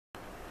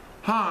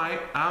Hi,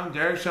 I'm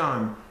Derrick.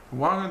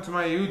 Welcome to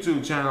my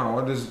YouTube channel.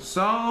 It is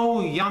so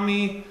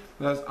yummy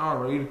that I'll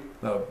read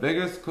The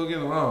Biggest Cookie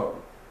in the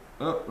World.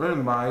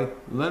 Written by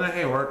Linda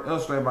Hayward,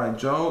 illustrated by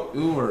Joe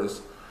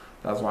Ewers.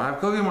 That's why I have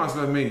Cookie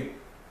Monster with me.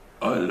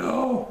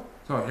 Hello.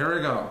 So here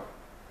we go.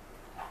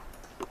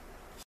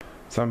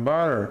 Some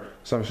butter,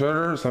 some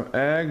sugar, some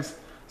eggs,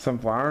 some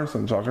flour,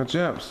 some chocolate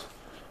chips.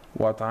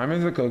 What time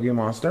is it, Cookie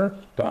Monster?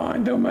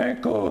 Time to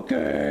make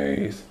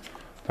cookies.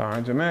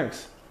 Time to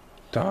mix.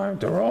 Time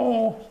to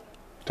roll.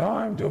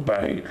 Time to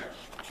bake.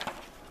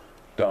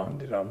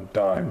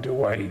 Time to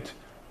wait.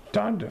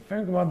 Time to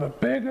think about the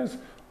biggest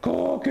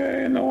cookie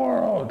in the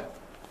world.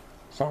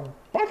 Some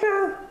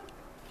butter.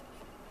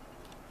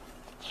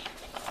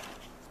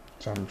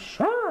 Some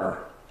sugar.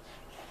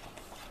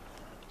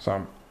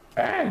 Some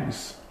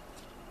eggs.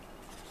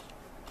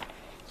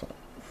 Some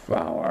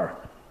flour.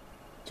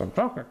 Some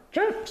chocolate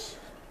chips.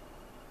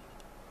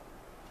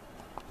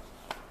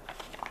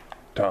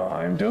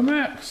 Time to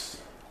mix.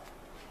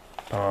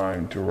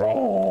 Time to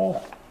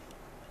roll.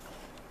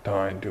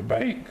 Time to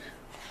bake.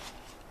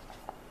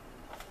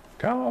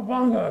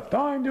 Cowabunga,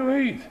 time to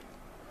eat.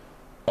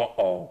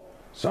 Uh-oh,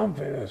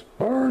 something is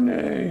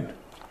burning.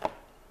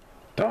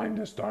 Time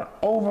to start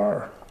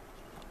over.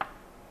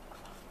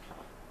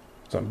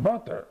 Some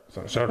butter,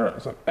 some sugar,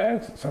 some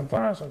eggs, some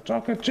flour, some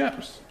chocolate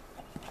chips.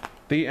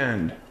 The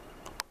end.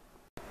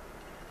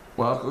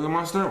 Well, Cookie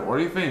Monster, what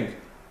do you think?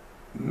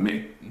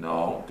 Me?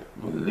 No,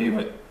 believe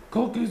it.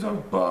 Cookies are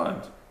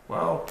burnt.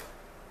 Well,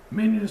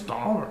 me need to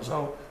start over,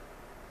 so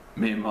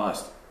me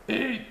must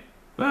eat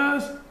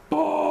this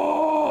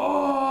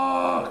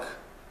book.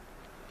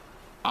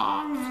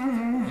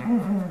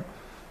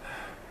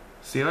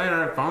 See you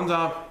later. Thumbs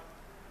up.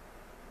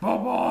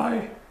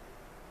 Bye-bye.